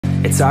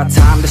It's our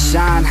time to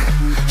shine.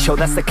 Show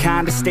that's the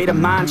kind of state of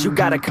mind you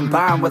gotta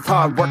combine with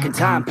hard work and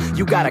time.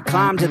 You gotta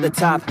climb to the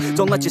top.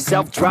 Don't let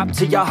yourself drop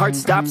till your heart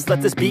stops.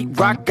 Let this beat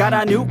rock. Got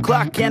a new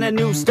clock and a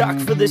new stock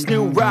for this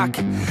new rock.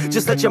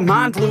 Just let your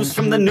mind loose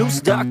from the new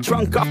stock.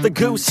 Drunk off the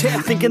goose,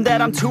 thinking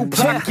that I'm too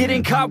pop.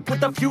 Getting caught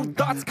with a few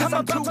thoughts cause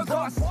I'm too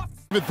lost.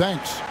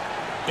 Thanks.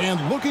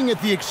 And looking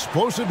at the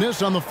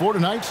explosiveness on the floor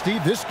tonight,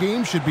 Steve, this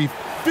game should be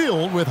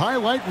filled with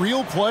highlight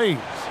reel plays.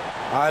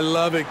 I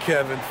love it,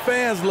 Kevin.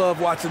 Fans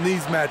love watching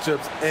these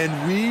matchups, and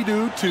we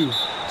do too.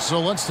 So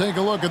let's take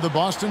a look at the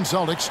Boston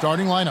Celtics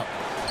starting lineup.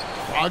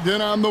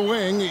 Brogdon on the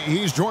wing.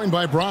 He's joined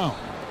by Brown.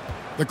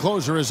 The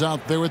closer is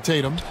out there with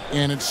Tatum,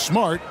 and it's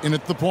Smart in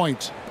at the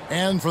point.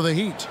 And for the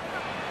Heat,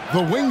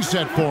 the wing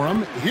set for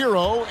him,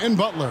 Hero and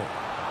Butler.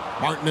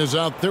 Martin is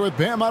out there with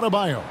Bam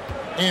Adebayo,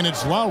 and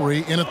it's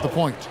Lowry in at the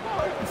point.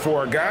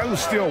 For a guy who's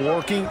still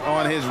working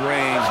on his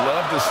range,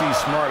 love to see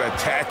Smart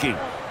attacking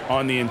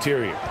on the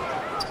interior.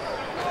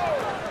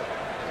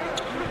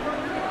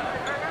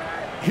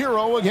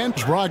 Hero against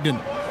Brogdon.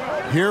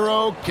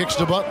 Hero kicks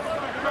to Butler.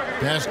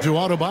 Pass to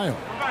Adebayo.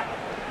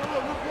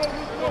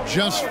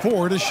 Just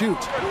 4 to shoot.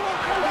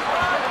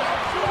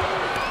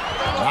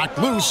 Knocked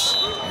loose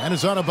and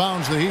is out of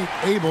bounds. The Heat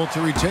able to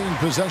retain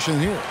possession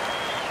here.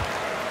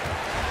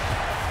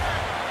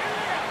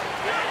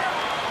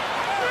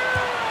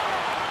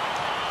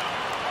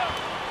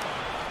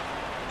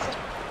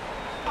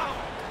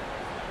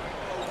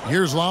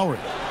 Here's Lowry.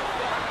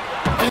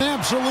 An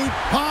absolute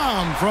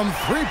bomb from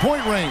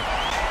three-point range.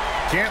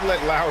 Can't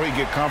let Lowry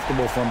get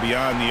comfortable from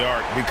beyond the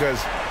arc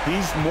because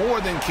he's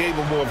more than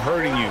capable of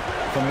hurting you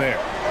from there.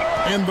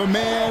 And the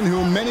man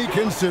who many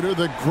consider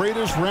the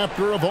greatest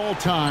Raptor of all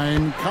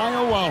time,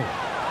 Kyle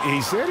Lowry.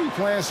 He said he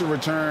plans to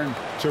return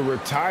to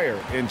retire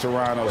in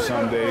Toronto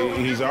someday.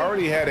 He's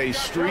already had a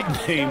street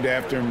named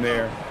after him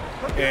there.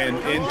 And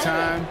in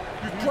time,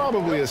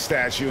 probably a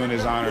statue in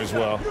his honor as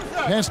well.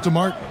 Pass to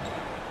Martin.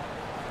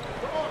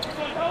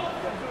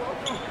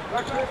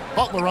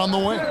 Butler on the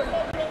wing.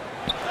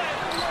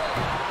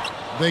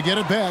 They get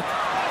it back.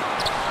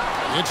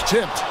 It's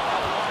tipped.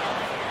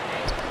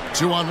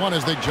 2-on-1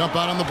 as they jump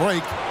out on the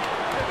break.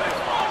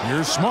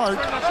 Here's Smart.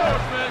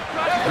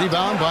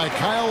 Rebound by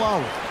Kyle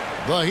Lowry.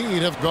 The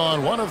Heat have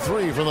gone 1 of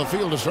 3 from the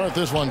field to start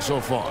this one so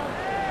far.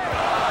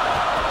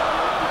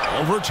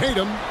 Over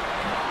Tatum.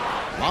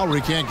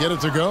 Lowry can't get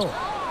it to go.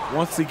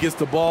 Once he gets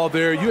the ball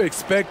there, you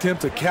expect him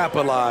to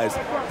capitalize.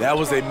 That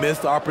was a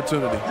missed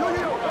opportunity.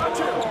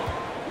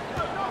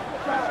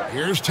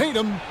 Here's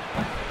Tatum.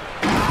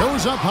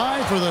 Goes up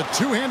high for the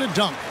two-handed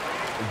dunk.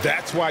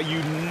 That's why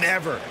you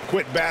never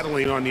quit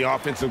battling on the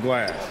offensive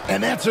glass.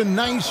 And that's a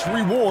nice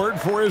reward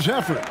for his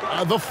effort.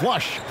 The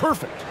flush,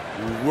 perfect.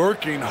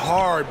 Working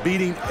hard,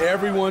 beating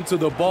everyone to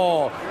the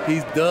ball. He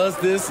does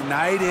this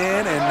night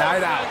in and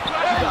night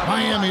out.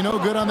 Miami no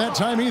good on that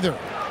time either.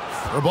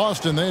 For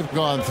Boston, they've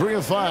gone 3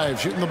 of 5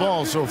 shooting the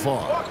ball so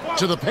far.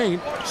 To the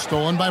paint,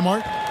 stolen by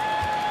Martin.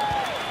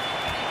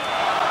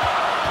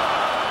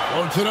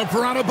 Loads it up for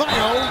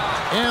Adebayo.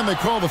 And they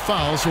call the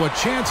foul, so a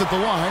chance at the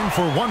line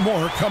for one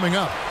more coming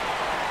up.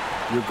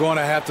 You're going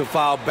to have to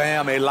foul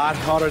Bam a lot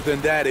harder than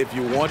that if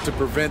you want to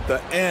prevent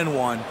the and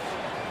one.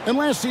 And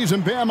last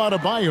season, Bam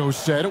Adebayo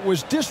said it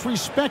was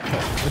disrespectful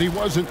that he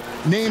wasn't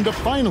named a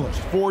finalist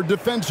for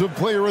Defensive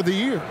Player of the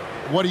Year.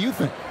 What do you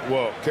think?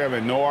 Well,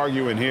 Kevin, no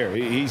arguing here.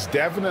 He's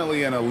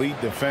definitely an elite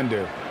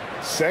defender.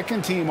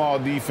 Second team all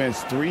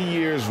defense 3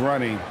 years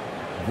running.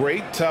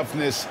 Great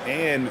toughness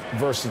and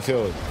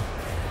versatility.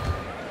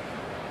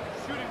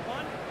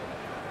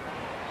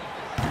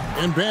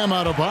 And Bam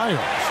Adebayo.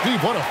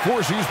 Steve, what a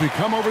force he's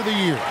become over the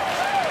years.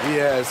 He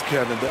has,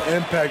 Kevin. The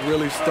impact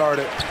really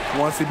started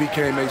once he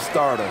became a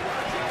starter.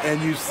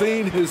 And you've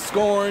seen his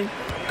scoring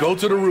go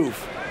to the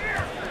roof.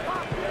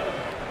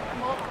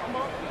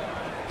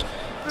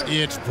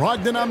 It's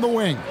Brogdon on the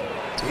wing.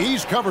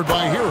 He's covered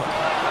by Hero.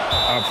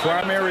 A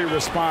primary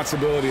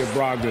responsibility of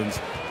Brogdon's.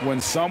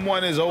 When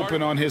someone is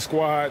open on his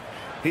squad,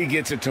 he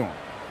gets it to him.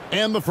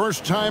 And the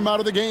first time out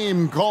of the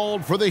game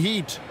called for the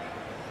Heat.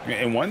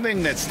 And one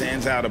thing that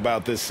stands out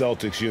about this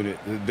Celtics unit,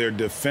 their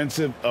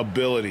defensive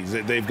abilities.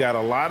 They've got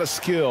a lot of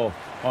skill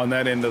on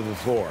that end of the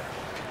floor.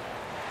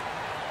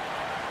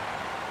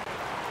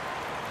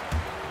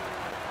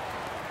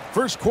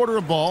 First quarter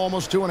of ball,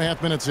 almost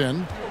 2.5 minutes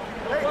in.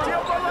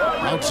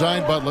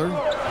 Outside Butler.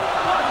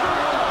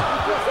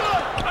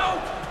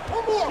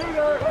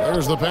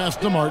 There's the pass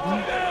to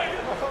Martin.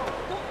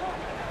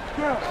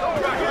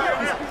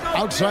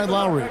 Outside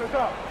Lowry.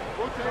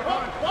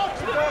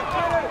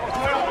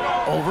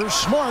 Over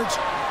Smart.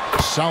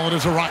 Solid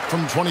as a rock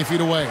from 20 feet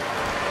away.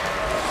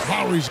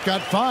 Lowry's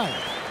got 5.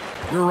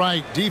 You're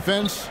right,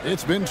 defense,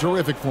 it's been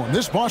terrific for him.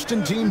 This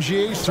Boston team,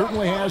 GA,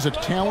 certainly has a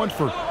talent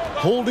for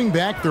holding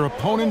back their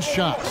opponent's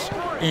shots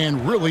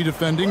and really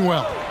defending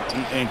well.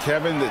 And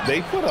Kevin,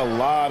 they put a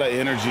lot of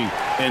energy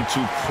into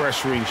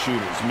pressuring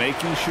shooters,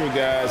 making sure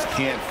guys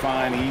can't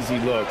find easy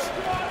looks.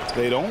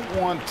 They don't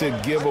want to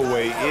give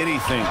away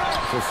anything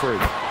for free.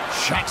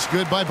 Shots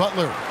good by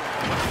Butler.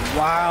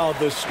 Wow,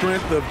 the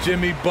strength of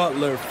Jimmy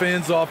Butler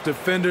fends off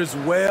defenders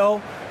well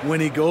when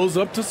he goes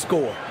up to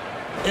score.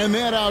 And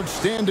that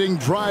outstanding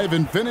drive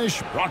and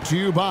finish brought to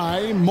you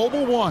by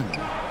Mobile One.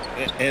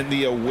 And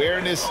the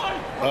awareness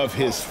of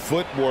his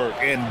footwork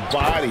and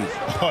body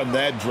on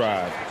that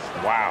drive.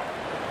 Wow.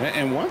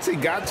 And once he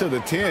got to the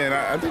 10,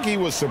 I think he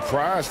was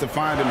surprised to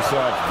find himself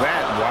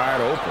that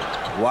wide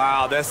open.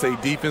 Wow, that's a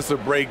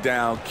defensive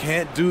breakdown.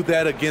 Can't do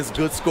that against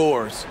good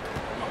scores.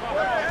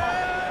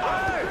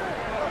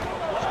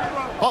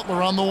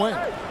 Butler on the wing.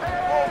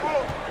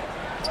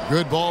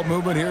 Good ball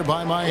movement here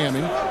by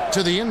Miami.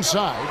 To the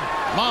inside,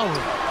 Lowry.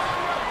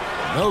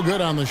 No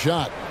good on the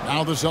shot.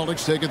 Now the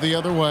Celtics take it the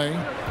other way.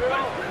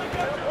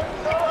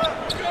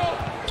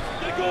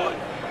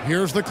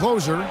 Here's the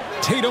closer.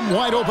 Tatum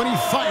wide open. He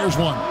fires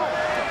one.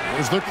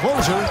 Here's the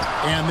closer.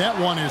 And that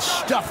one is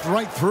stuffed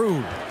right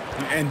through.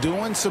 And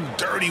doing some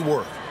dirty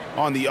work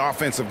on the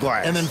offensive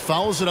glass. And then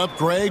fouls it up,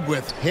 Greg,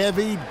 with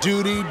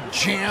heavy-duty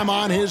jam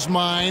on his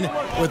mind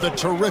with a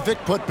terrific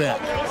putback.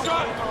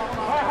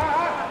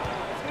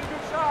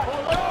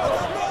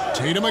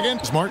 Tatum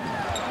against Martin.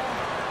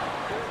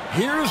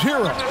 Here's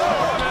Hero.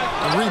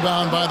 A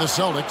rebound by the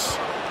Celtics.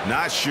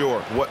 Not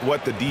sure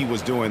what the D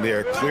was doing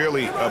there.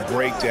 Clearly a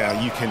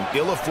breakdown. You can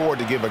ill afford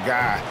to give a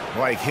guy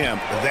like him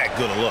that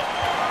good a look.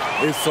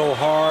 It's so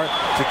hard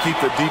to keep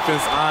the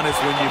defense honest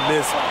when you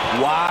miss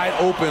wide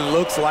open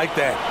looks like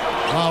that.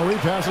 Lowry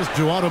passes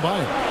to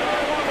Adebayo.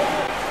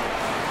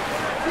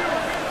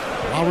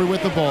 Lowry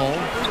with the ball.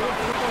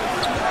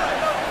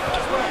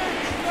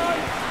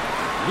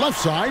 Left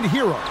side,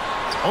 Hero.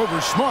 Over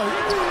Smart.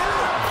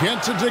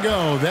 Gets it to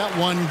go. That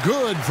one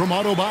good from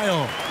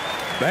Adebayo.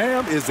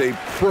 Bam is a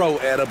pro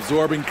at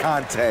absorbing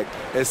contact,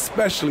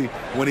 especially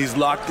when he's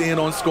locked in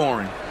on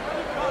scoring.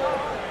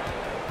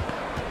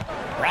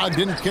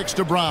 Brogdon kicks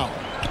to Brown.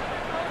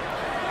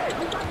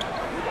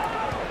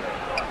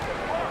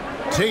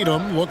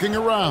 Tatum looking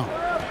around.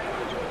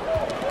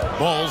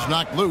 Ball's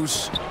knocked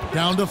loose.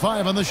 Down to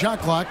 5 on the shot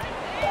clock.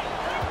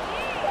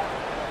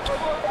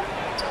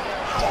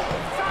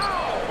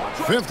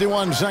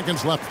 51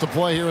 seconds left to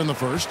play here in the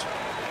first.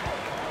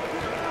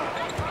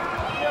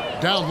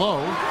 Down low.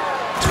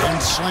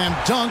 And slam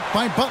dunk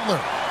by Butler.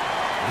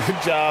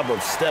 Good job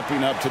of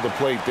stepping up to the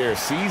plate there,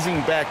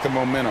 seizing back the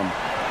momentum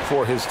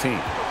for his team.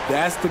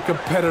 That's the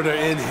competitor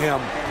in him.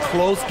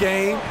 Close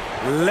game.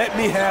 Let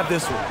me have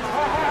this one.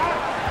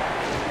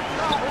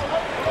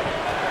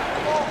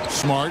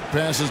 Smart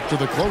passes to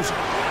the closer.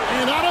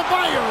 And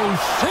Adebayo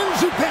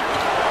sends it back.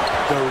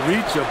 The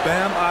reach of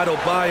Bam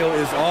Adebayo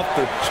is off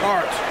the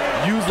charts.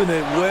 Using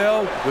it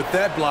well with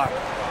that block.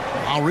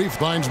 Lowry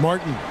finds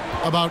Martin.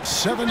 About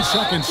 7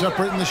 seconds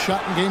separating the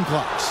shot and game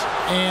clocks.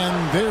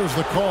 And there's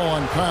the call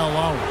on Kyle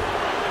Lowry.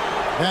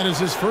 That is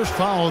his first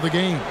foul of the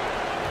game.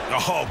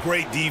 Oh,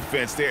 great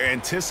defense there.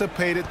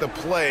 Anticipated the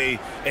play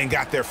and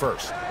got there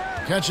first.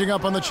 Catching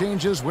up on the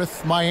changes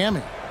with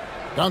Miami.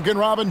 Duncan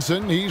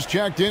Robinson, he's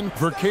checked in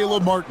for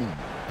Caleb Martin.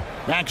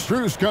 Max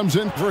Strus comes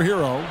in for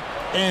Hero.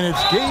 And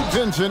it's Gabe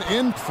Vincent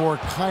in for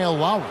Kyle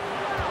Lowry.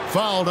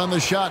 Fouled on the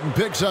shot and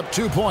picks up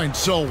 2 points.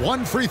 So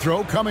one free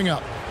throw coming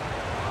up.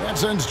 That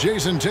sends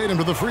Jason Tatum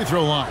to the free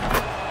throw line.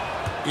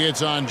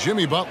 It's on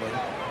Jimmy Butler.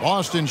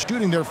 Boston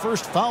shooting their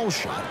first foul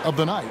shot of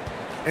the night.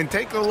 And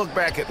take a look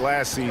back at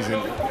last season,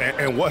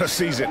 and what a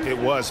season it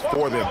was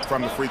for them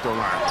from the free throw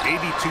line.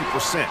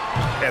 82%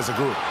 as a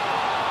group.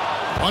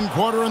 1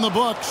 quarter in the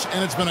books,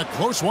 and it's been a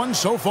close one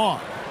so far.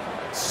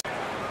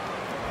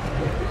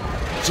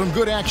 Some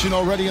good action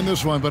already in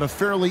this one, but a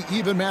fairly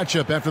even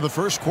matchup after the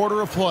first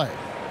quarter of play.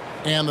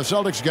 And the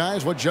Celtics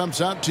guys, what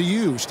jumps out to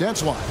you,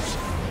 stats-wise?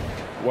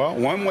 Well,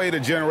 one way to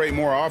generate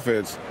more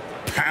offense,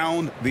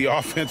 pound the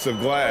offensive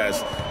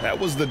glass. That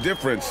was the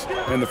difference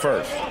in the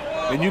first.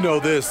 And you know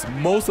this,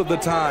 most of the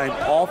time,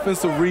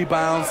 offensive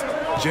rebounds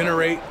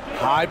generate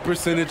high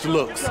percentage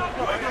looks.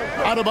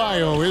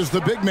 Adebayo is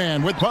the big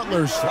man with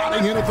Butler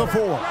sliding in at the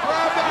 4.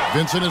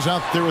 Vincent is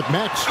out there with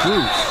Max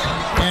Strus.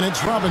 And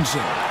it's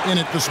Robinson in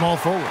at the small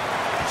forward.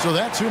 So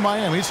that's who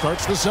Miami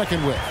starts the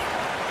second with.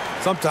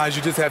 Sometimes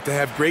you just have to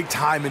have great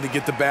timing to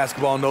get the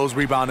basketball in those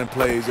rebounding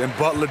plays, and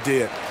Butler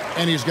did.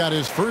 And he's got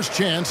his first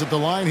chance at the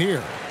line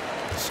here.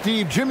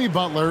 Steve, Jimmy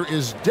Butler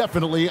is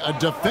definitely a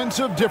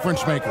defensive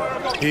difference maker.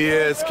 He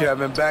is,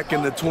 Kevin. Back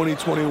in the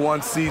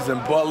 2021 season,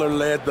 Butler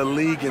led the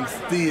league in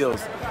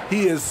steals.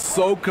 He is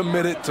so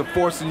committed to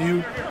forcing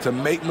you to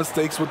make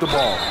mistakes with the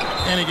ball.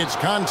 And he gets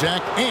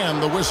contact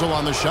and the whistle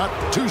on the shot.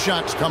 2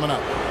 shots coming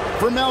up.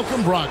 For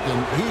Malcolm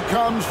Brogdon, he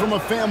comes from a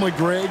family,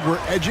 Greg, where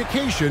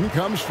education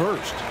comes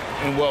first.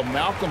 And well,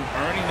 Malcolm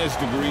earning his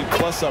degree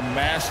plus a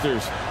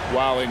master's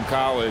while in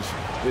college.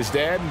 His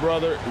dad and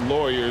brother,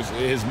 lawyers.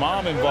 His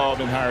mom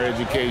involved in higher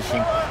education.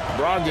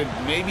 Brogdon,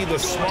 maybe the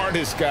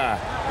smartest guy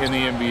in the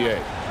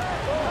NBA.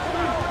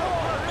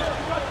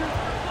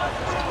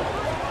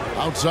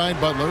 Outside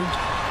Butler.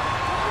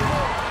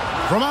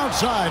 From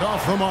outside,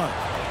 off the mark.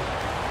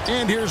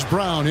 And here's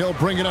Brown. He'll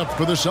bring it up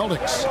for the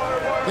Celtics.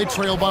 They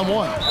trail by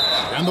 1.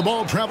 And the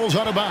ball travels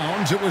out of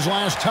bounds. It was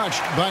last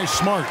touched by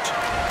Smart.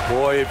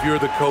 Boy, if you're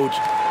the coach,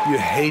 you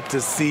hate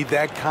to see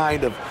that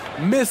kind of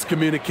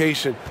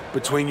miscommunication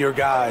between your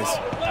guys.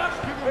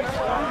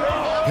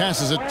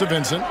 Passes it to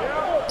Vincent.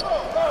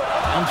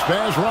 Bounce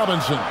pass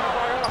Robinson.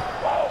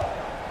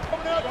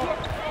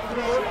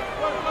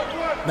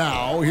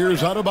 Now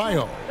here's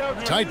Adebayo.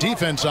 Tight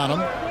defense on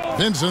him.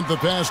 Vincent the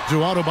pass to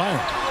Adebayo.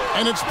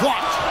 And it's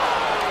blocked.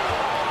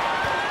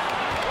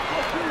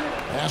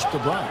 Pass to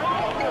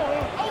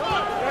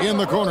Brown. In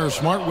the corner,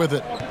 Smart with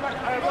it.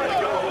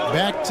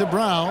 Back to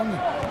Brown.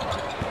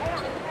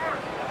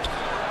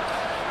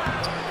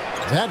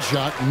 That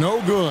shot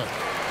no good.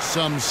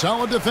 Some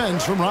solid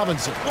defense from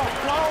Robinson.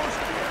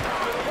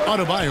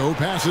 Adebayo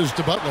passes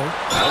to Butler.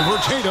 Over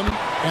Tatum.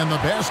 And the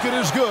basket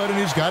is good, and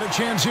he's got a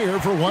chance here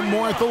for one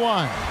more at the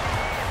line.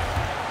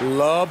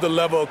 Love the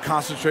level of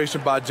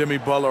concentration by Jimmy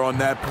Butler on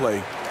that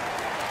play.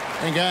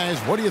 And guys,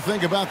 what do you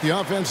think about the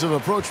offensive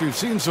approach we've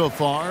seen so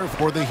far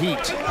for the Heat?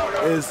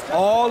 It's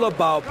all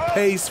about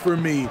pace for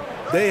me.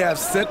 They have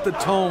set the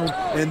tone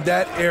in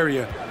that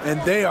area,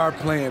 and they are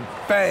playing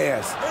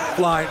fast,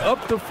 flying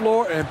up the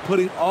floor and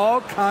putting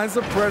all kinds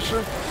of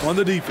pressure on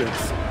the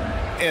defense.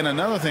 And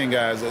another thing,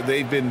 guys,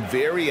 they've been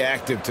very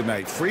active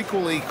tonight,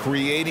 frequently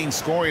creating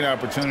scoring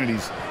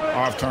opportunities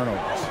off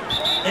turnovers.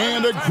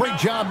 And a great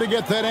job to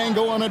get that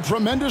angle on a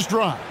tremendous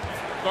drive.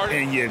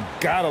 And you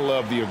gotta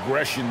love the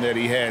aggression that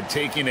he had,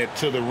 taking it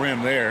to the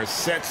rim there.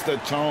 Sets the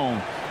tone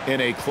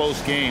in a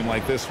close game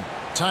like this one.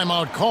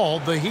 Timeout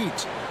called, the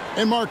Heat.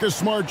 And Marcus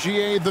Smart,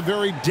 GA, the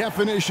very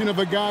definition of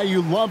a guy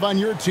you love on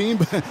your team,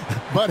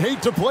 but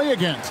hate to play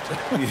against.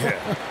 Yeah,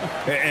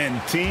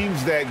 and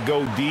teams that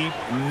go deep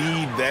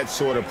need that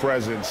sort of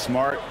presence.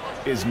 Smart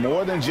is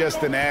more than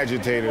just an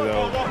agitator,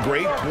 though.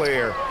 Great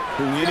player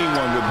who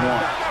anyone would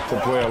want to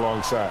play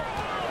alongside.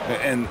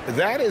 And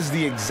that is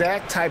the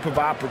exact type of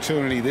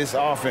opportunity this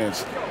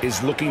offense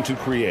is looking to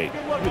create.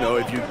 You know,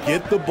 if you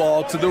get the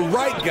ball to the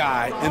right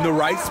guy in the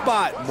right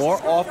spot,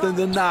 more often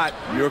than not,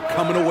 you're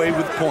coming away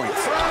with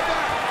points.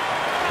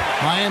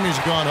 Miami's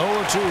gone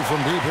 0-2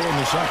 from deep here in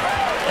the second.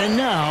 And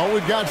now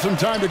we've got some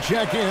time to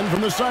check in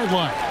from the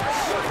sidelines.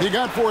 You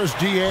got for us,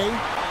 DA?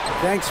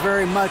 Thanks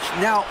very much.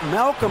 Now,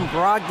 Malcolm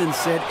Brogdon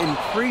said in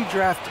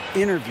pre-draft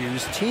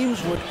interviews,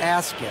 teams would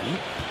ask him,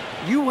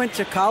 you went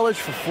to college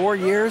for 4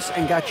 years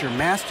and got your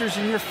master's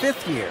in your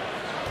 5th year.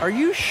 Are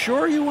you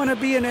sure you want to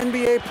be an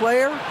NBA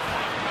player?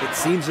 It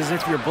seems as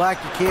if you're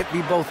black, you can't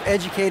be both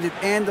educated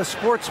and a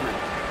sportsman.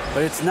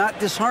 But it's not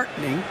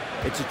disheartening.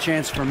 It's a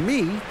chance for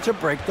me to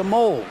break the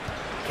mold.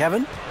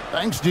 Kevin?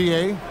 Thanks,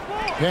 DA.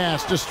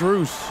 Pass to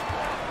Strus.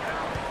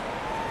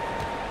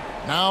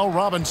 Now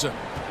Robinson.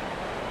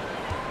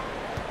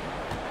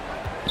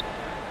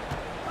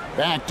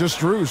 Back to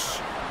Strus.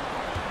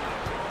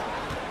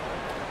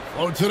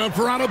 Floats it up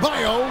for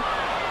Adebayo.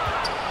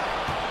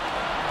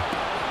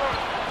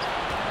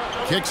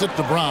 Kicks it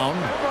to Brown.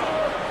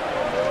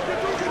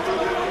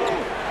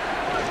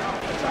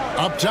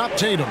 Up top,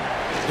 Tatum.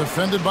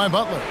 Defended by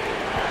Butler.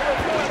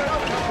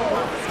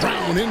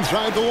 Brown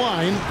inside the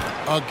line.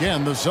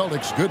 Again, the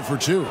Celtics good for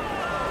 2.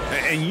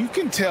 And you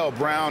can tell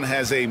Brown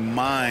has a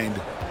mind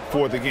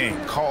for the game.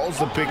 Calls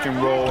the pick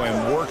and roll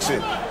and works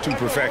it to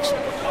perfection.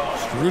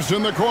 Strus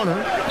in the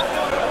corner.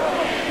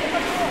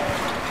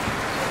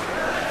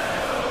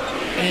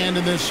 And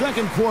in the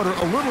second quarter,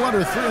 a little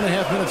under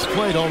 3.5 minutes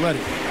played already.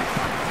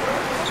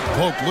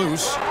 Poke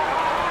loose.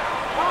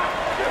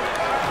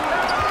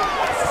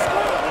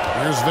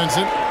 Here's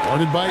Vincent,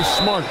 guarded by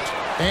Smart.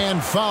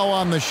 And foul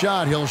on the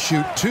shot. He'll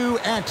shoot 2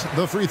 at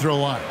the free throw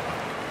line.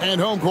 And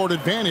home court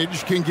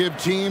advantage can give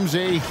teams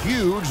a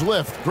huge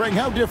lift. Greg,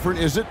 how different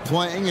is it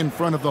playing in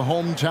front of the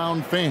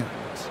hometown fans?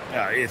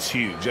 It's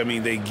huge. I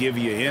mean, they give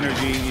you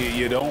energy.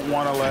 You don't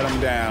want to let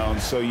them down,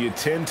 so you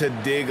tend to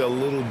dig a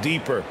little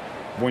deeper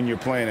when you're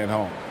playing at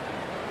home.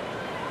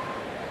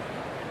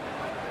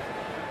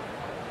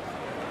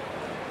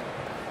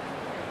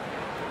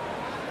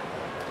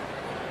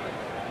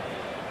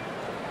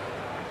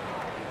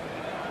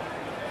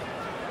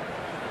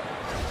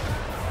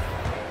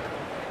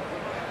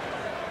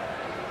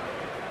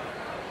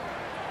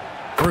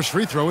 First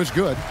free throw is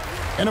good.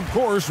 And of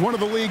course, one of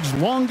the league's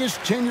longest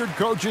tenured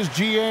coaches,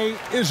 GA,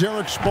 is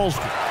Eric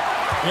Spoelstra.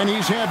 And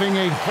he's having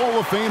a Hall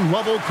of Fame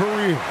level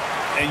career.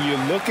 And you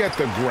look at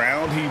the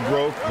ground he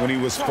broke when he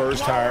was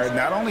first hired.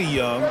 Not only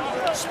young,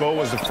 Spo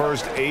was the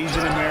first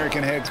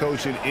Asian-American head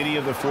coach in any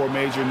of the 4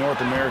 major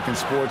North American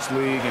sports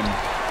league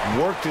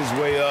and worked his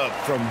way up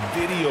from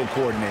video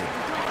coordinator.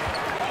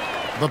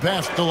 The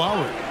pass to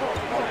Lowry.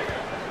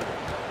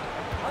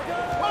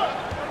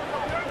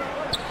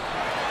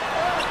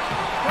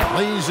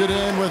 Lays it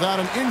in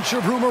without an inch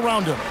of room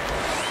around him.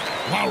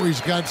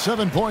 Lowry's got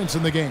 7 points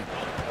in the game.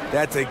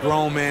 That's a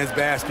grown man's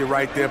basket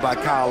right there by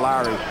Kyle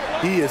Lowry.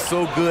 He is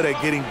so good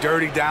at getting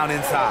dirty down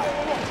inside.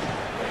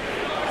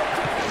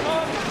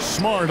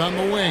 Smart on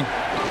the wing.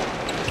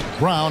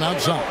 Brown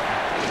outside.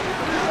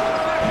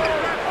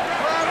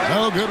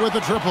 No good with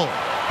the triple.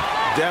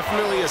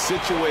 Definitely a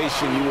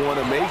situation you want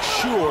to make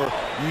sure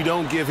you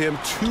don't give him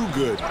too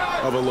good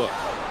of a look.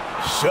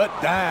 Shut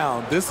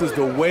down. This is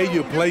the way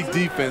you play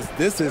defense.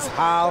 This is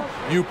how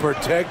you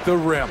protect the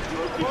rim.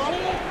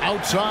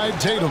 Outside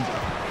Tatum.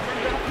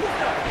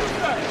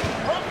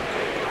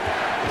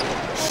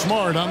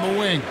 Smart on the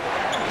wing.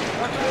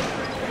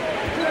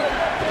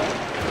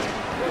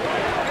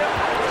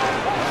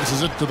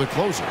 Passes it to the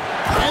closer.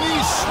 And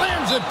he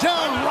slams it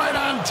down right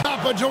on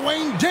top of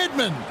Dwayne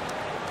Dedmon.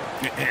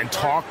 And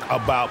talk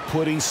about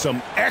putting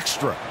some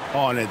extra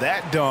on it.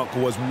 That dunk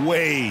was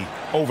way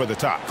over the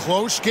top.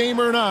 Close game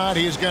or not,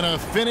 he's going to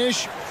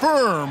finish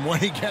firm when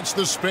he gets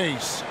the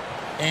space.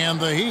 And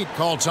the Heat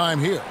call time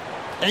here.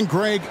 And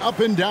Greg, up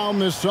and down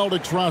this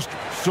Celtics roster,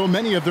 so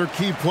many of their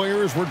key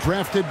players were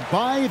drafted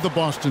by the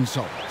Boston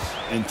Celtics.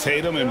 And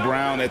Tatum and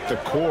Brown at the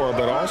core,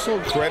 but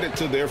also credit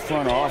to their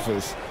front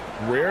office.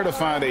 Rare to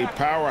find a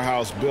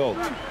powerhouse built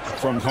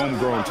from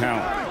homegrown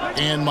talent.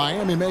 And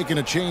Miami making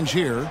a change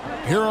here.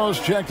 Heroes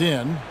checked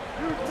in.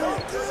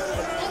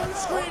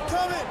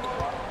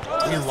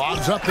 He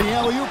lobs up the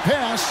alley-oop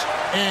pass,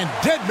 and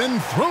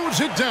Dedmon throws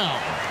it down.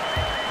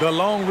 The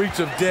long reach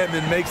of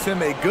Dedmon makes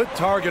him a good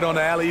target on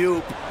the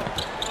alley-oop.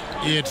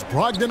 It's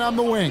Brogdon on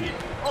the wing.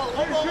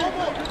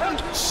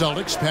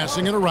 Celtics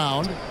passing it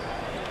around.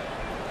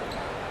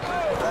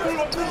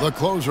 The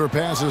closer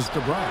passes to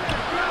Brown.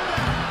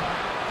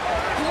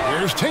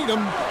 Here's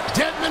Tatum.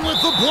 Dedmon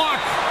with the block.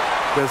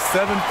 The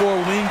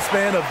 7'4"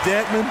 wingspan of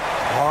Dedmon.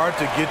 Hard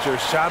to get your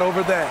shot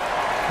over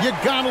that. You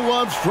gotta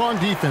love strong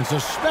defense,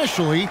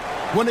 especially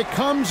when it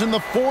comes in the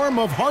form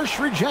of harsh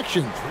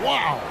rejections.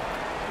 Wow.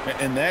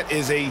 And that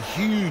is a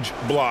huge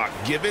block.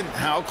 Given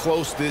how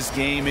close this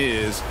game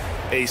is,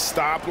 a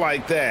stop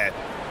like that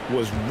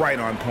was right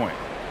on point.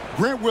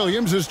 Grant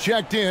Williams is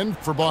checked in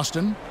for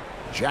Boston.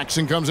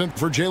 Jackson comes in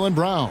for Jaylen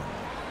Brown.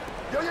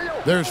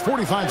 There's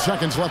 45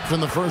 seconds left in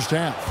the first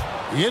half.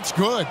 It's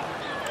good.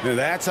 Now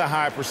that's a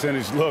high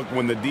percentage look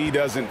when the D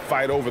doesn't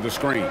fight over the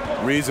screen.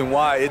 Reason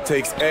why it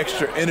takes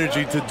extra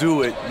energy to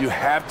do it. You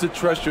have to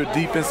trust your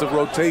defensive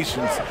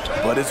rotations,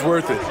 but it's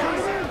worth it.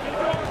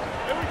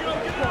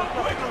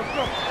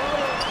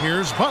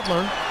 Here's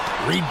Butler.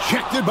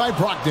 Rejected by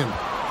Brogdon.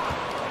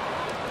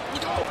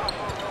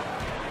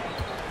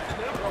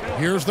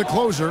 Here's the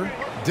closer.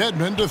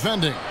 Dedmon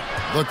defending.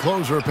 The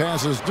closer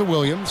passes to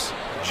Williams.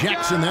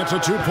 Jackson, that's a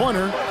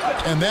two-pointer.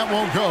 And that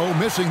won't go,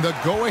 missing the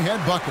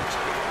go-ahead bucket.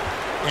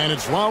 And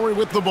it's Lowry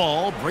with the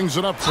ball, brings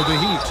it up for the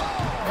Heat.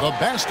 The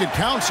basket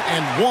counts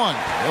and one.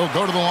 He'll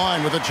go to the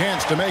line with a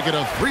chance to make it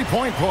a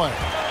three-point play.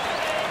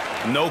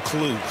 No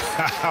clue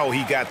how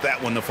he got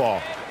that one to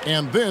fall.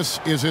 And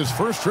this is his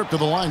first trip to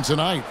the line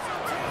tonight.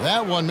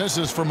 That one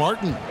misses for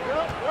Martin.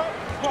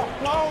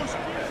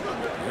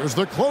 Here's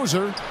the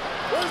closer.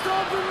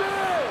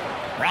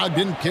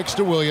 Brogdon kicks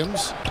to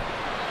Williams.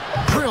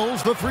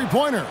 Drills the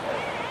three-pointer.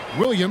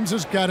 Williams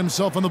has got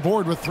himself on the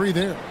board with three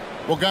there.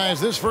 Well,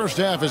 guys, this first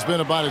half has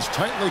been about as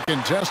tightly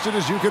contested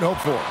as you could hope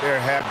for. There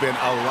have been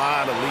a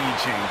lot of lead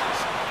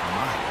changes.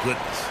 My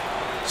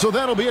goodness. So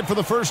that'll be it for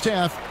the first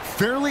half.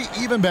 Fairly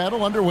even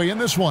battle underway in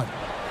this one.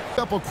 A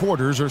couple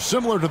quarters are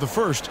similar to the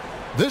first.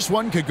 This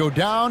one could go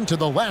down to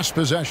the last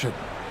possession.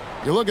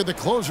 You look at the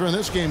closer in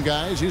this game,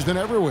 guys, he's been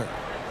everywhere.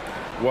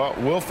 Well,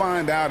 we'll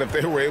find out if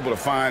they were able to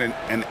find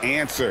an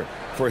answer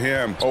for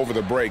him over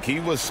the break. He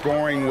was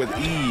scoring with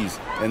ease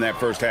in that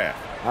first half.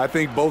 I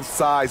think both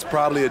sides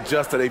probably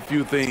adjusted a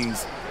few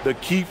things. The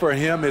key for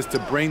him is to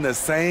bring the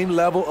same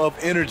level of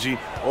energy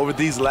over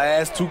these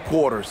last two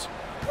quarters.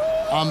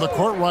 On the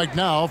court right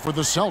now for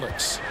the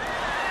Celtics.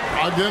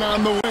 Brogdon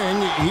on the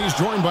wing. He's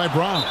joined by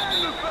Brown.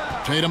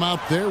 Tatum out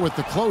there with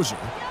the closer.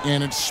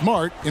 And it's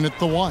Smart in at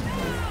the one.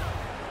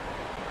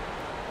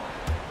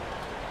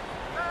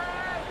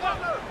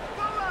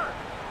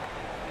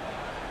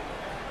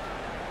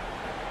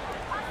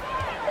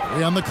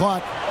 Three on the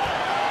clock.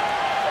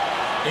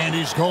 And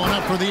he's going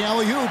up for the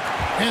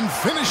alley-oop and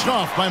finished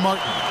off by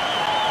Martin.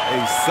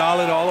 A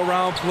solid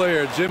all-around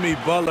player. Jimmy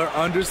Butler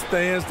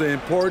understands the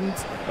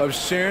importance of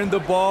sharing the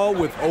ball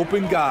with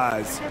open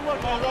guys.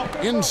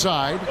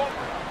 Inside.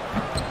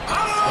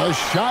 A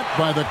shot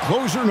by the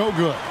closer, no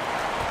good.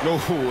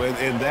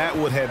 And that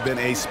would have been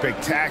a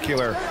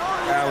spectacular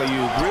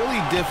alley-oop.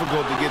 Really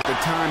difficult to get the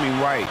timing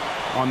right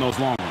on those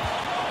long ones.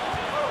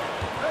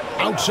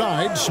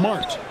 Outside,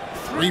 Smart.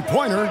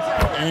 Three-pointer,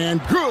 and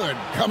good.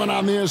 Coming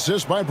on the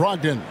assist by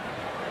Brogdon.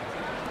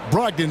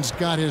 Brogdon's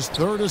got his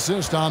third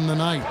assist on the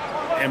night.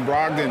 And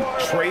Brogdon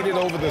traded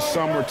over the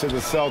summer to the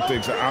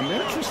Celtics. I'm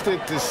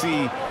interested to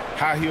see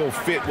how he'll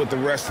fit with the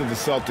rest of the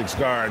Celtics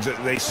guards.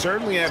 They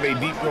certainly have a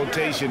deep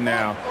rotation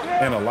now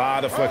and a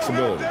lot of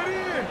flexibility.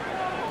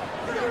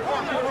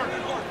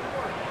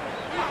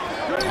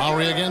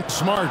 Lowry against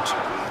Smart.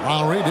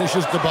 Lowry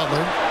dishes to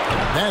Butler.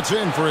 That's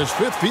in for his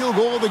fifth field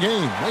goal of the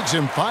game. Makes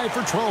him 5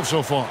 for 12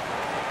 so far.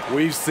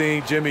 We've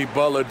seen Jimmy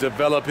Butler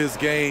develop his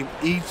game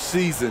each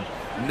season.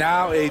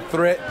 Now a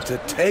threat to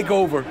take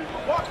over.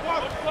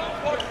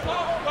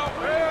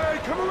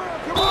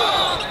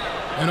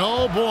 And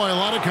oh boy, a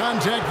lot of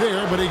contact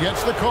there, but he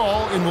gets the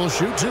call and will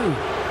shoot two.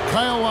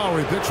 Kyle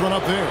Lowry picks one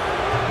up there.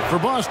 For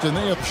Boston,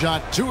 they have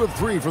shot 2 of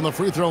 3 from the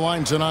free throw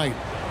line tonight.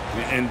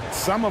 And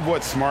some of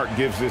what Smart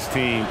gives this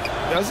team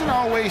doesn't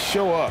always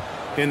show up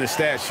in the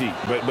stat sheet,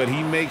 but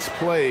he makes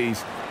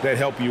plays that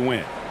help you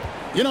win.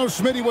 You know,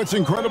 Smitty, what's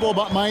incredible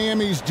about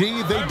Miami's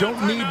D, they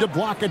don't need to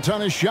block a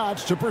ton of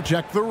shots to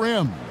protect the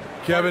rim.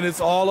 Kevin, it's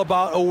all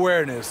about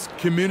awareness,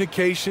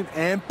 communication,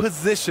 and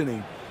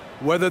positioning.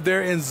 Whether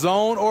they're in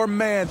zone or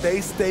man, they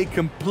stay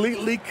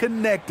completely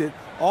connected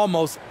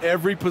almost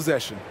every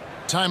possession.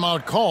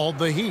 Timeout called,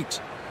 the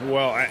Heat.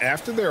 Well,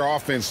 after their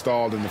offense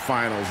stalled in the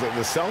finals, the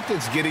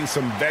Celtics getting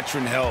some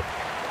veteran help.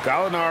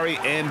 Gallinari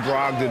and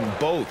Brogdon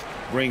both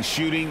bring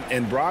shooting,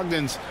 and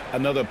Brogdon's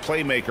another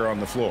playmaker on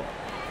the floor.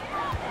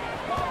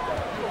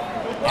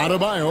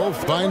 Adebayo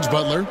finds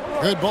Butler.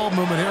 Good ball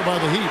movement here by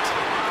the Heat.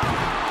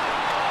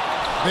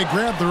 They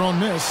grab their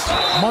own miss.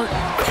 Martin,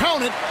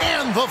 count it,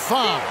 and the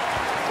foul.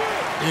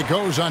 It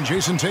goes on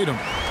Jason Tatum.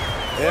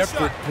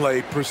 Effort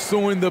play,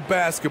 pursuing the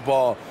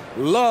basketball.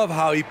 Love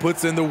how he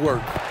puts in the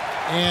work.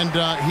 And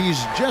he's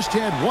just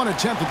had 1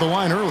 attempt at the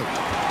line early.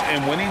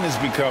 And winning has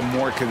become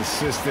more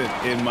consistent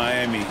in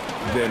Miami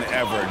than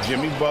ever.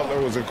 Jimmy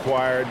Butler was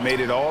acquired, made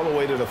it all the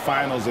way to the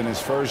finals in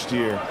his first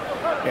year,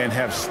 and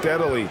have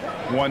steadily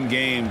won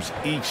games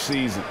each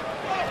season.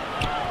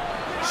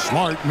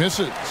 Smart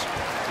misses.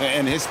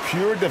 And his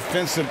pure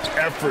defensive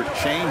effort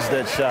changed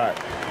that shot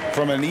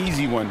from an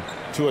easy one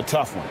to a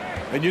tough one.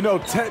 And you know,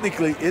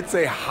 technically, it's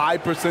a high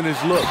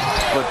percentage look,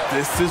 but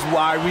this is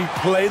why we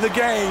play the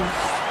game.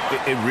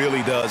 It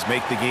really does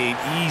make the game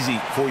easy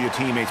for your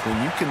teammates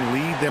when you can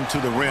lead them to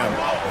the rim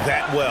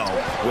that well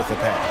with the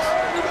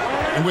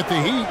pass. And with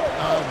the Heat,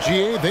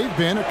 GA, they've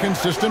been a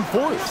consistent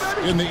force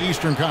in the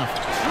Eastern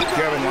Conference.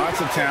 Kevin, lots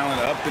of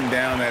talent up and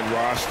down that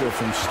roster,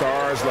 from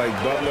stars like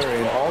Butler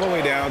and all the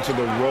way down to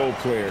the role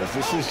players.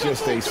 This is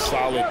just a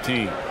solid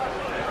team.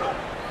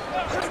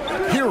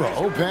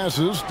 Hero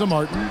passes to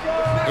Martin,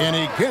 and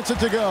he gets it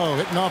to go,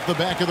 hitting off the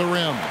back of the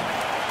rim.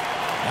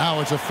 Now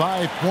it's a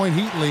 5-point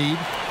Heat lead.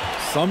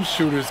 Some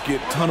shooters get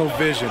tunnel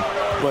vision,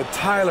 but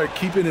Tyler,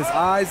 keeping his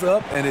eyes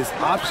up and his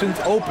options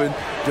open,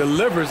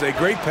 delivers a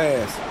great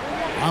pass.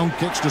 Round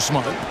kicks to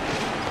Smart.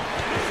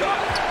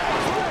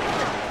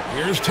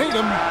 Here's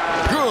Tatum.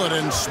 Good,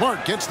 and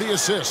Smart gets the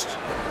assist.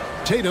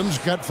 Tatum's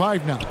got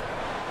 5 now.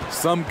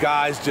 Some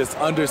guys just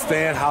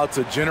understand how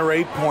to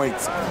generate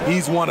points.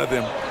 He's one of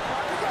them.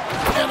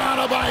 And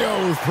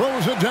Adebayo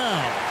throws it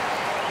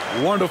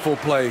down. Wonderful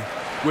play.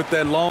 With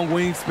that long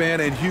wingspan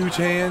and huge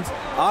hands,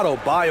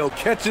 Adebayo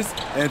catches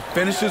and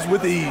finishes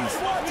with ease.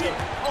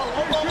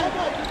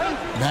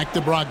 Back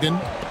to Brogdon.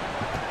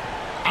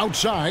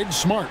 Outside,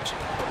 Smart.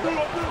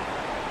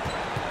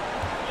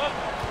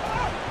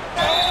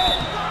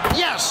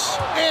 Yes,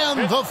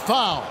 and the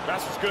foul.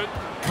 That's good.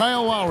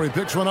 Kyle Lowry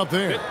picks one up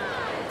there.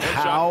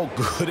 How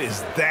good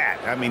is that?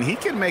 I mean, he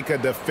can make a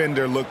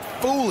defender look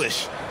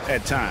foolish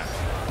at times.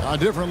 A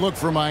different look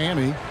for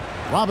Miami.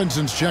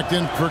 Robinson's checked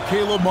in for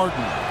Caleb Martin.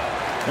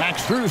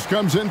 Max Strus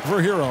comes in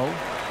for Hero.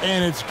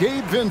 And it's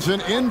Gabe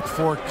Vincent in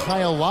for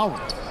Kyle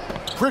Lowry.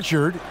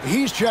 Pritchard,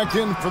 he's checked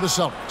in for the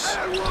Celtics.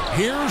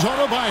 Here's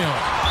Adebayo,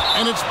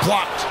 and it's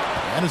blocked.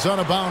 And it's out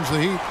of bounds. The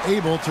Heat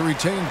able to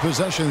retain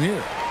possession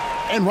here.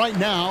 And right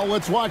now,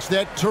 let's watch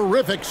that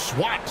terrific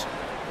swat.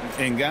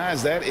 And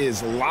guys, that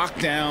is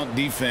lockdown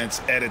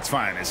defense at its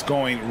finest.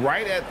 Going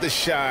right at the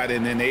shot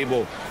and then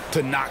able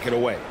to knock it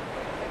away.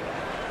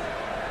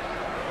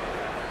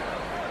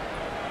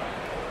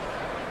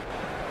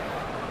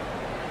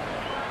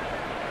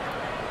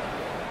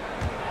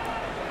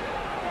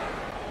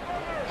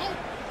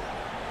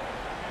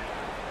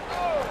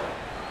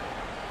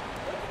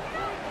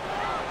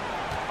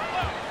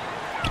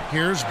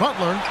 Here's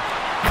Butler.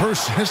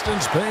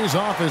 Persistence pays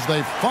off as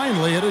they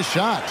finally hit a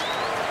shot.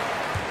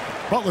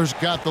 Butler's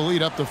got the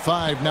lead up to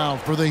 5 now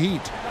for the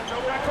Heat.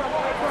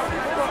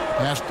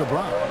 Pass to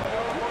Brown.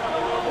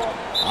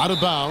 Out of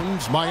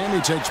bounds.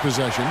 Miami takes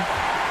possession.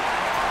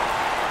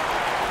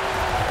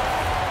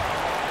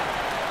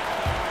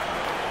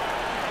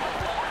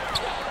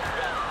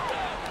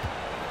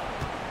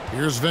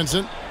 Here's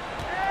Vincent.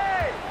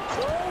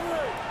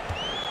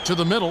 To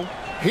the middle.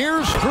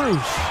 Here's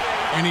Strus.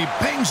 And he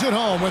bangs it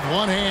home with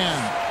one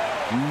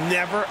hand.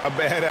 Never a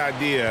bad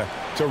idea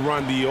to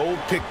run the old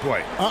pick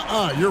play.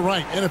 You're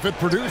right. And if it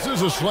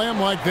produces a slam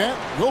like that,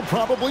 we'll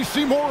probably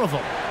see more of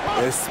them.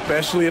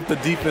 Especially if the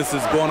defense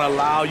is going to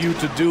allow you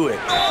to do it.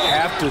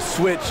 Have to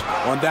switch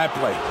on that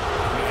play.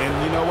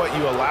 And you know what?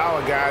 You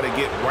allow a guy to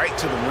get right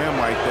to the rim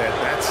like that.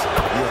 That's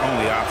your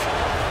only option.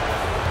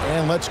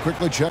 And let's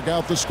quickly check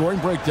out the scoring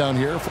breakdown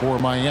here for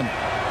Miami.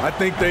 I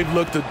think they've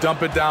looked to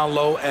dump it down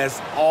low as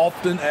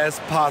often as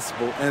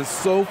possible. And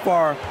so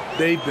far,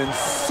 they've been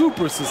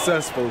super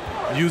successful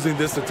using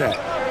this attack.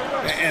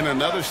 And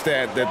another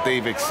stat that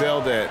they've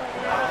excelled at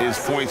is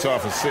points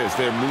off assists.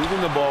 They're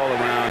moving the ball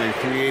around and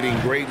creating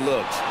great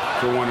looks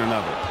for one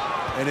another.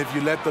 And if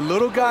you let the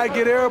little guy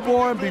get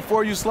airborne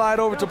before you slide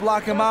over to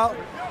block him out,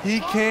 he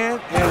can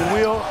and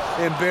will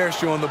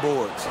embarrass you on the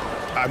boards.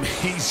 I mean,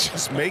 he's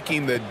just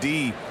making the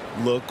D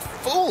look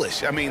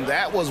foolish. I mean,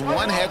 that was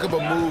one heck of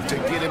a move to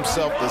get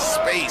himself the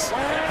space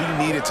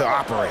he needed to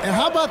operate. And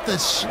how about the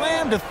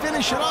slam to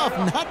finish it off?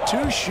 Not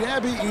too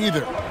shabby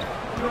either.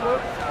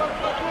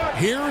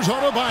 Here's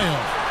Adebayo.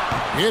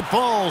 It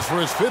falls for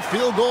his 5th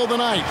field goal of the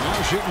night.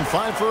 Now shooting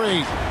 5 for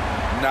 8.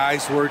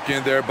 Nice work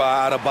in there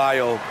by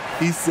Adebayo.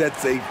 He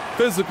sets a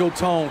physical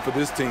tone for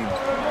this team.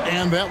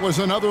 And that was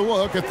another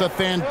look at the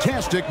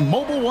fantastic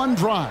Mobile One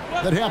drive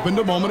that happened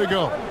a moment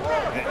ago.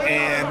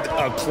 And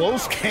a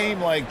close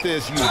game like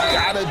this, you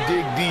gotta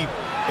dig deep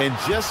and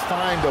just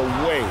find a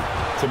way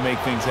to make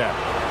things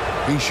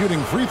happen. He's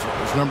shooting free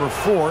throws, number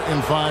 4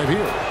 in 5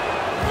 here.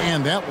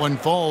 And that one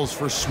falls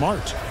for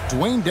Smart.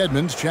 Dwayne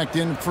Dedmon's checked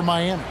in for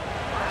Miami.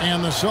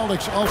 And the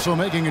Celtics also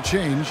making a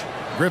change.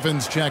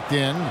 Griffin's checked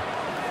in.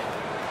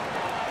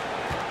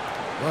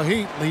 The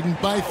Heat leading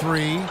by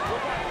 3.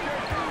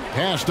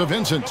 Pass to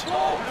Vincent.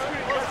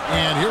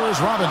 And here is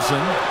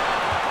Robinson.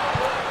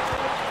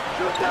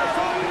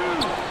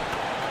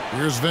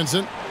 Here's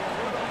Vincent.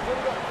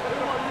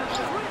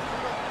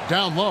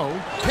 Down low.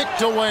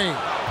 Picked away.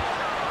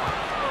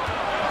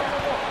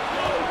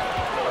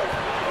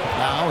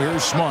 Now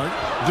here's Smart.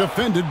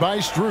 Defended by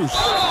Strus.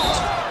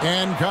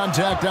 And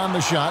contact on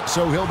the shot,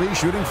 so he'll be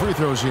shooting free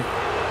throws here.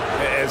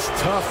 As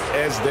tough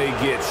as they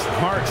get,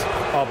 Smart's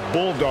a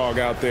bulldog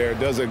out there.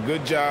 Does a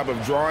good job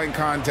of drawing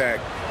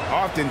contact,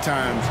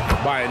 oftentimes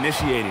by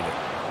initiating it.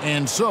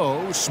 And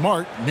so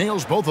Smart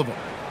nails both of them.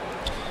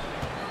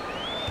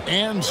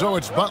 And so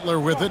it's Butler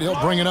with it. He'll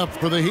bring it up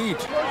for the Heat.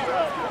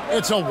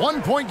 It's a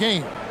 1-point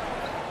game.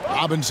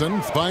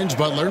 Robinson finds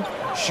Butler,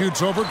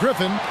 shoots over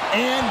Griffin,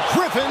 and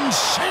Griffin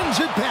sends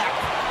it back.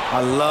 I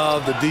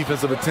love the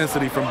defensive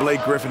intensity from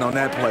Blake Griffin on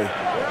that play.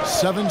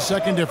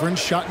 7-second difference,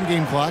 shot and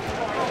game clock.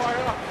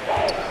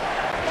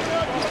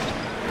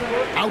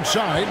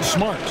 Outside,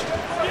 Smart.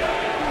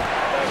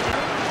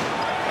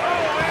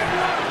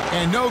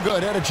 And no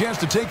good, had a chance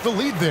to take the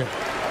lead there.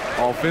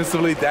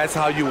 Offensively, that's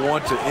how you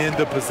want to end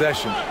the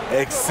possession,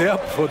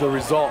 except for the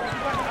result.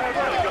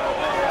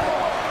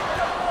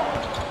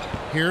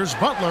 Here's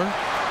Butler.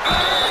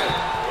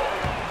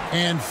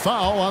 And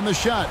foul on the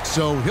shot,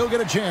 so he'll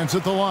get a chance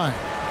at the line.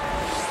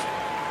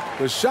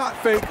 The shot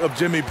fake of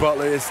Jimmy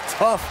Butler is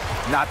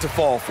tough not to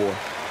fall for.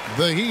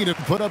 The Heat have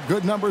put up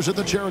good numbers at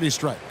the charity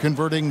stripe,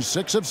 converting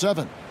 6 of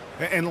 7.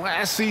 And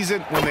last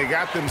season, when they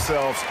got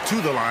themselves to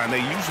the line,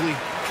 they usually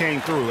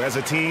came through as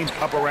a team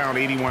up around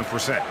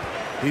 81%.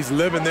 He's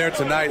living there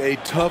tonight, a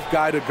tough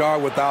guy to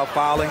guard without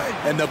fouling.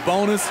 And the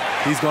bonus,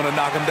 he's going to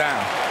knock him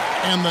down.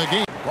 And the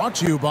game brought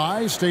to you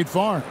by State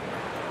Farm.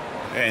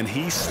 And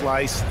he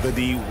sliced the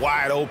D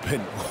wide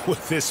open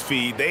with this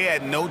feed. They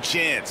had no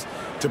chance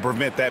to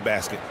prevent that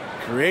basket.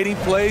 Creating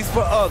plays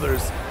for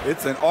others,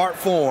 it's an art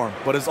form,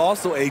 but it's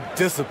also a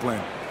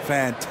discipline.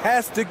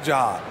 Fantastic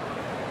job.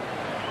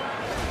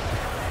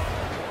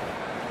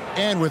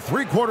 And with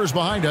 3 quarters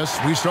behind us,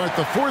 we start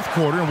the 4th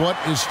quarter in what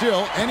is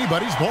still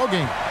anybody's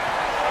ballgame.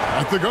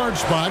 At the guard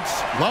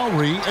spots,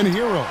 Lowry and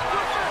Hero.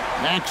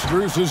 Max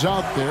Strus is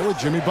out there with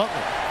Jimmy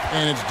Butler.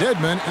 And it's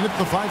Dedmon in at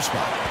the 5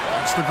 spot.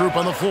 That's the group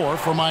on the floor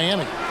for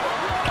Miami.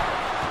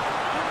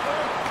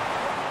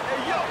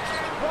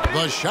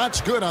 The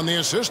shot's good on the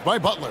assist by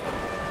Butler.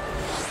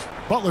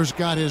 Butler's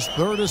got his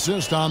 3rd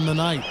assist on the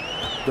night.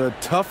 The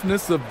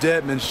toughness of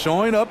Dedmon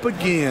showing up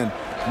again,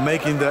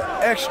 making the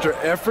extra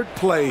effort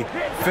play,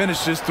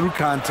 finishes through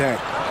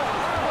contact.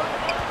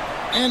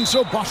 And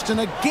so Boston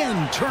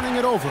again turning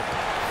it over.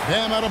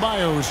 Bam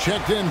Adebayo's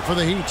checked in for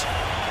the Heat.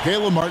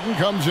 Caleb Martin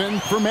comes in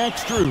for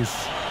Max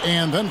Strus.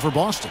 And then for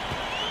Boston,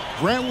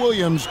 Grant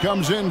Williams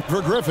comes in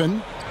for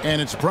Griffin.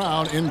 And it's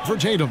Brown in for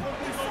Tatum.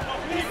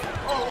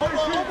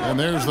 And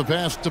there's the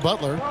pass to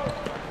Butler.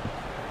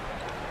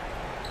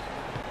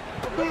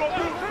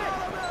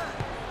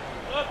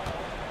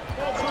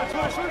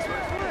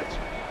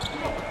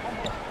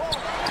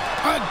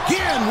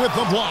 Again with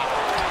the block.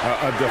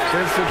 A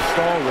defensive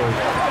stalwart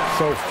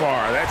so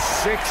far. That's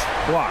 6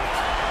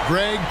 blocks.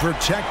 Greg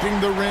protecting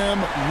the rim.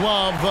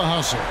 Love the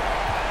hustle.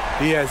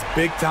 He has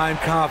big-time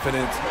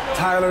confidence.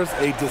 Tyler's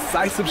a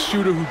decisive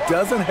shooter who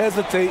doesn't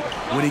hesitate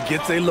when he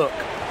gets a look.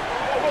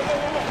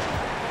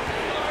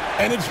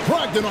 And it's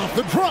Brogdon off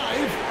the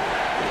drive.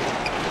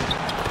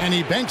 And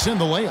he banks in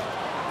the layup.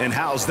 And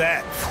how's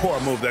that for a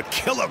move? The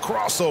killer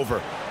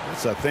crossover.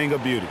 It's a thing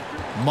of beauty.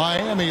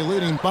 Miami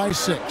leading by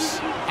 6.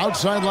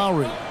 Outside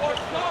Lowry.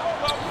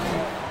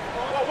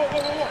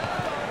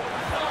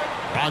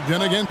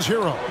 Brogdon against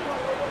Hero.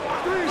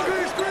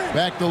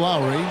 Back to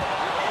Lowry.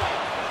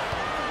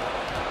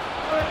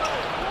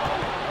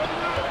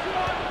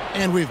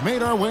 And we've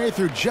made our way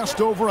through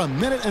just over a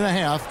minute and a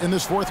half in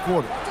this 4th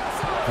quarter.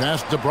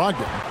 Pass to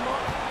Brogdon.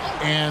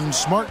 And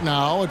Smart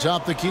now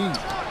atop the key.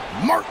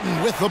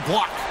 Martin with the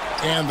block.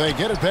 And they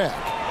get it back.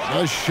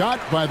 A shot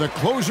by the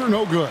closer,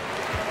 no good.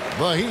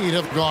 The Heat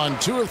have gone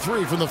 2 of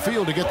 3 from the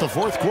field to get the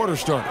 4th quarter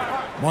started.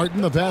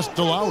 Martin the pass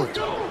to Lowry.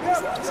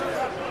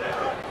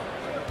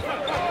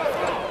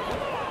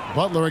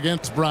 Butler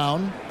against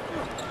Brown.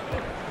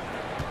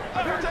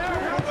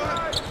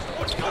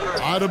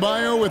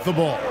 Adebayo with the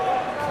ball.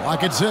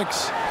 Clock at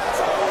 6.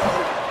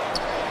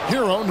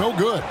 Hero, no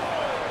good.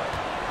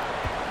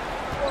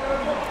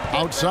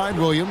 Outside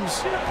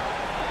Williams.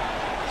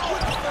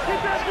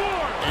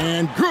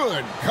 And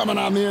good, coming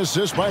on the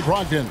assist by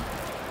Brogdon.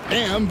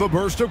 And the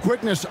burst of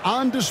quickness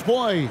on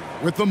display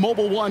with the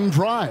Mobile One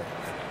drive.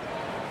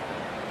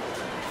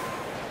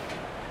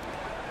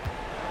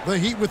 The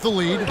Heat with the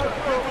lead.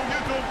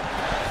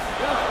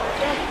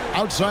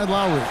 Outside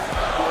Lowry.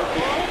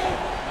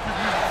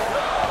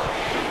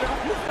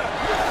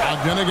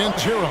 Brogdon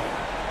against Hero.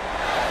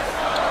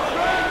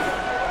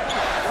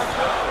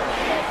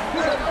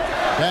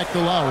 Back to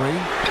Lowry.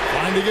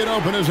 Trying to get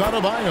open is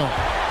Adebayo.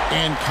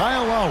 And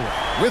Kyle Lowry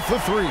with the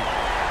 3.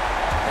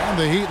 And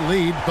the Heat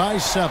lead by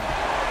 7.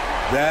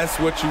 That's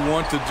what you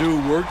want to do.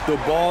 Work the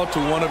ball to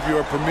one of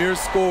your premier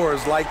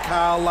scorers like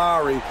Kyle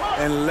Lowry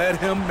and let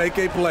him make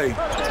a play.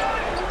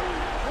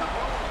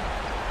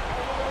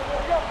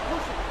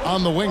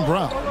 On the wing,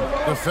 Brown.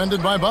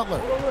 Defended by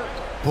Butler.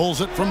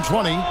 Pulls it from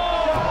 20.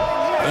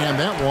 And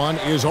that one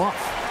is off.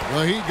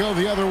 The Heat go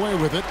the other way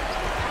with it.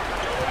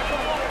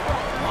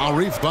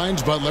 Lowry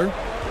finds Butler.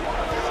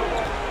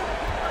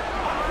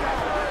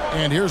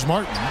 And here's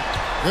Martin.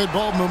 Good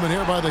ball movement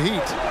here by the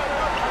Heat.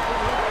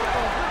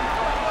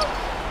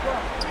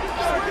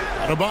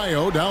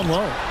 Adebayo down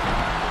low.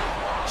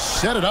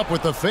 Set it up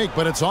with the fake,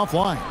 but it's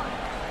offline.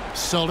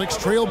 Celtics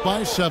trailed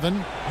by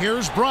 7.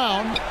 Here's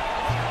Brown.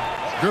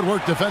 Good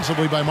work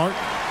defensively by Martin.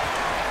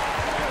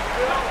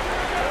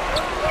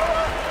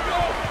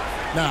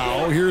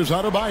 Now here's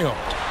Adebayo.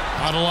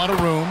 Not a lot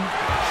of room.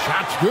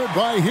 Shots good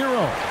by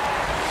Hero.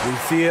 We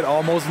see it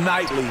almost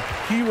nightly.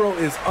 Hero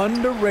is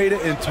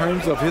underrated in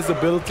terms of his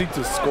ability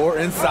to score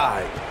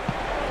inside.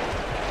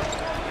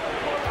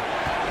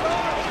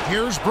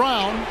 Here's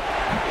Brown.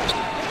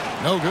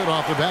 No good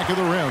off the back of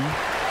the rim.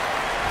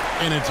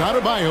 And it's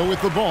Adebayo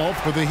with the ball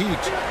for the Heat.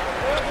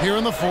 Here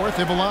in the fourth,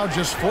 they've allowed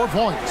just 4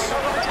 points.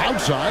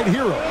 Outside,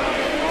 Hero.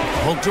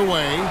 Poked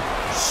away.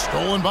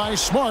 Stolen by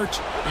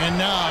Smart. And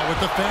now with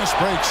the fast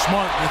break,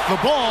 Smart with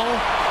the ball.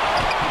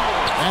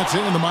 That's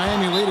it, and the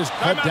Miami lead is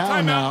cut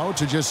down now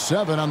to just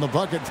 7 on the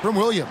bucket from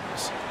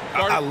Williams.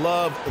 I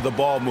love the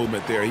ball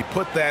movement there. He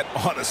put that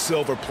on a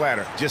silver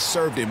platter. Just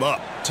served him up.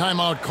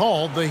 Timeout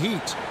called, the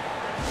Heat.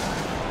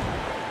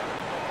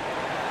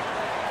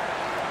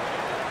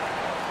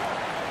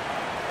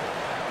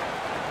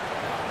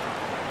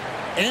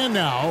 And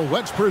now,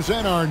 let's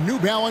present our New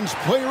Balance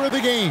player of the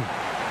game,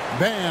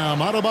 Bam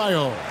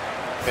Adebayo.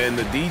 And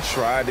the D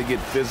tried to get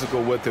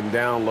physical with him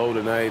down low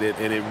tonight,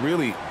 and it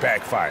really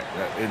backfired.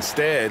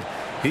 Instead,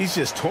 he's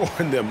just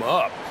torn them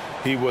up.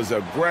 He was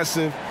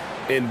aggressive,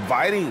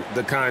 inviting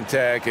the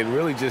contact, and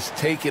really just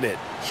taking it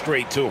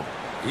straight to him.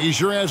 He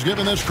sure has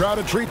given this crowd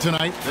a treat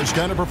tonight. This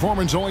kind of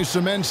performance only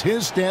cements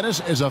his status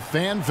as a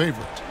fan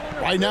favorite.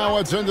 Right now,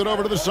 let's send it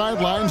over to the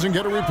sidelines and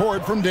get a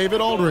report from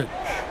David Aldridge.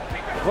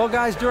 Well,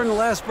 guys, during the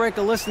last break,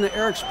 I listened to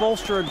Eric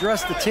Spoelstra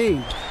address the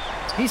team.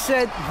 He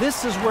said,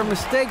 this is where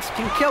mistakes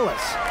can kill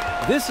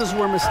us. This is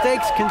where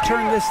mistakes can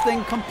turn this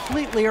thing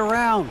completely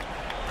around.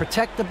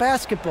 Protect the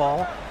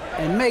basketball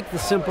and make the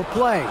simple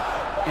play.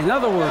 In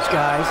other words,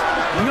 guys,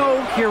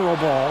 no hero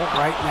ball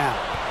right now.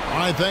 All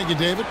right, thank you,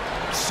 David.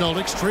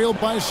 Celtics trailed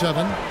by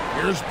 7.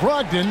 Here's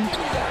Brogdon.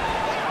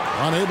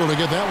 Unable to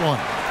get that one.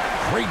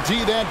 Great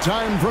D that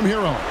time from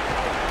Hero.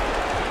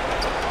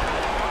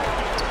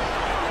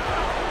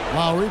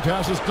 Lowry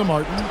passes to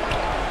Martin.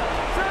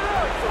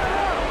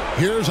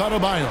 Here's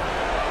Adebayo.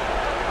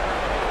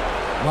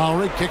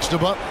 Lowry kicks to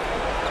Butler.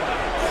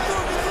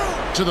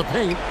 To the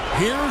paint.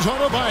 Here's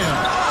Adebayo.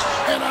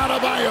 And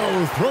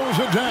Adebayo throws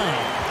it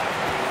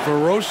down.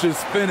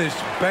 Ferocious finish.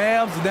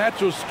 Bam's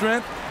natural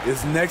strength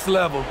is next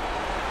level.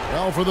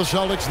 Well, for the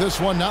Celtics, this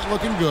one not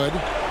looking good.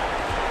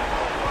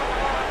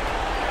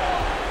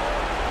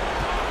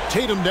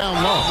 Tatum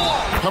down low.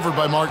 Covered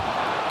by Martin.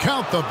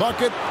 Count the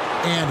bucket.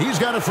 And he's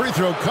got a free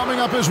throw coming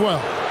up as well.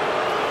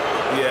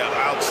 Yeah,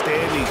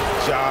 outstanding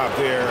job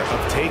there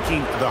of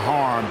taking the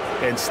harm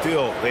and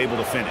still able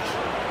to finish.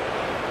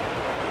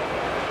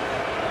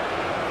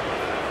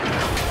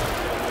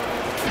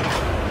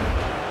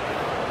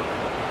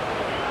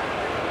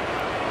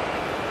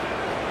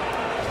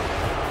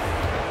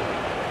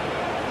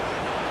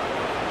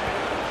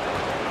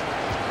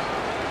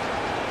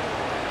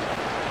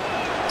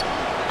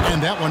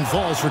 And that one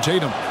falls for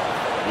Tatum.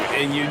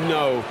 And you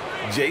know,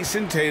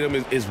 Jason Tatum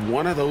is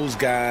one of those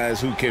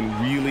guys who can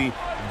really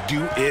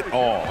do it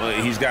all.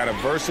 He's got a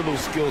versatile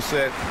skill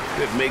set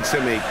that makes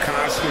him a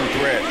constant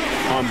threat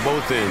on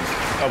both ends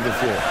of the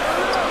floor.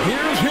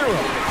 Here's Hero.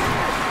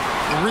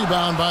 The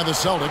rebound by the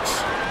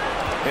Celtics.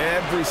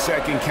 Every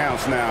second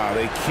counts now.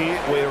 They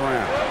can't wait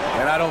around.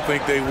 And I don't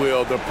think they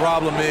will. The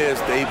problem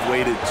is they've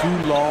waited too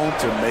long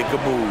to make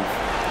a move.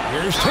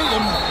 Here's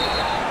Tatum.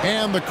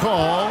 And the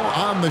call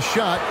on the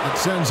shot that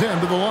sends him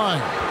to the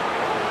line.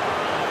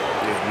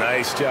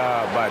 Nice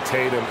job by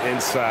Tatum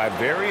inside.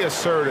 Very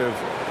assertive.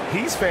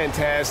 He's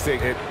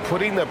fantastic at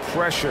putting the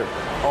pressure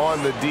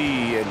on the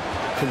D and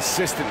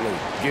consistently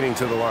getting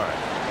to the line.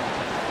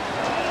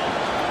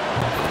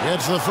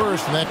 It's the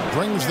first that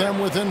brings them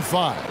within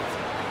 5.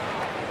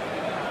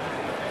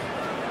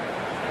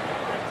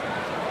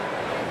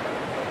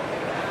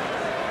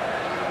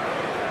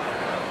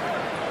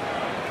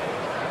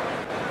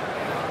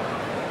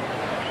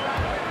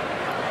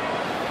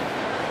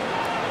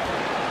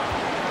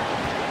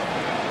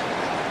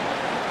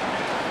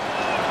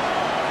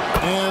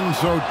 And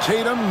so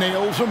Tatum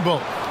nails them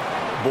both.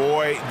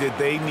 Boy, did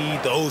they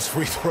need those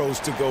free throws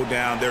to go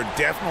down. They're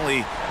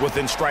definitely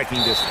within striking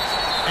distance.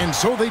 And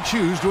so they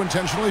choose to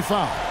intentionally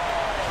foul.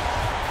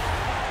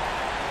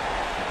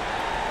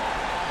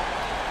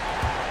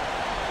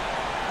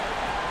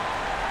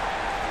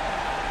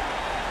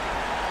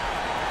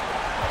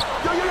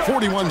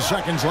 .41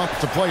 seconds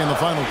left to play in the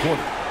final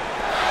quarter.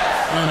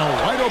 And a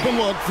wide open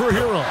look for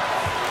Hero.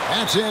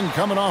 That's in,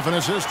 coming off an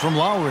assist from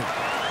Lowry.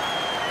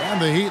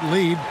 And the Heat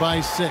lead by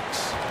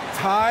 6.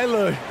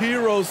 Tyler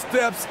Hero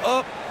steps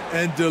up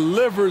and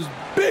delivers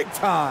big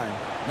time.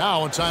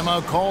 Now a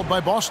timeout called by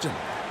Boston.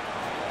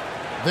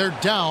 They're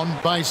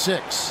down by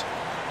 6.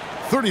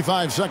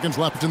 35 seconds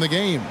left in the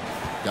game.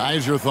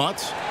 Guys, your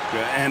thoughts?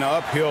 An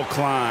uphill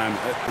climb.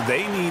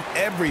 They need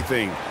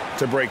everything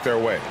to break their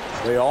way.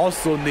 They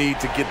also need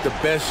to get the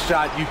best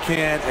shot you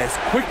can as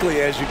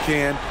quickly as you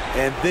can,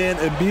 and then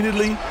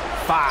immediately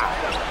foul.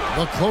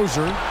 The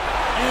closer.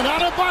 And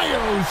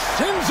Adebayo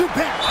sends it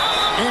back.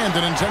 And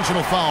an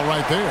intentional foul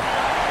right there.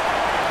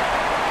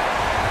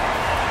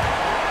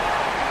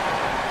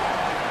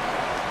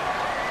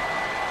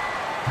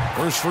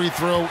 First free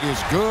throw is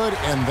good,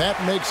 and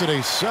that makes it a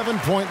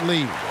 7-point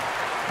lead.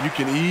 You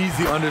can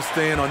easily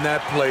understand on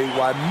that play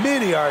why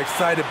many are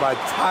excited by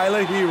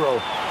Tyler Hero.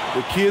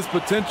 The kid's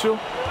potential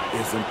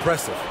is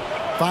impressive.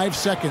 5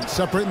 seconds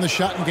separating the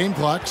shot and game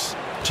clocks.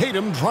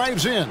 Tatum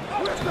drives in.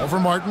 Over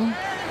Martin.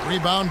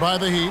 Rebound by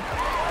the Heat.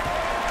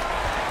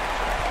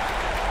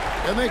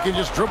 And they can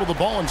just dribble the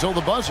ball until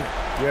the buzzer.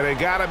 Yeah, they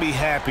got to be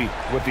happy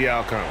with the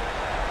outcome.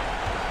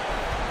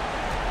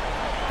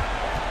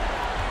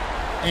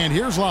 And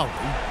here's Lowry.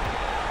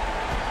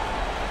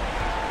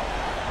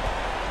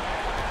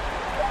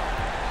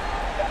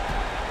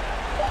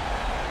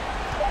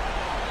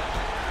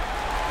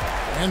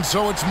 And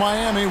so it's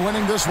Miami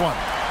winning this one.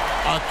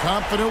 A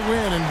confident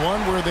win, and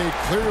one where they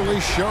clearly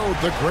showed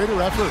the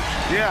greater effort.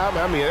 Yeah,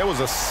 I mean, it was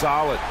a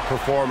solid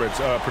performance,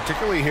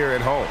 particularly here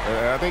at home.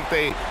 And I think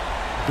they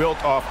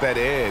built off that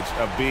edge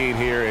of being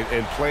here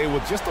and play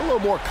with just a little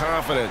more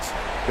confidence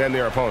than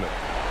their opponent.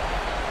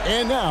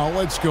 And now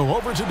let's go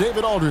over to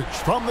David Aldridge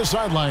from the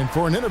sideline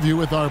for an interview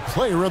with our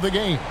player of the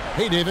game.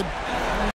 Hey, David.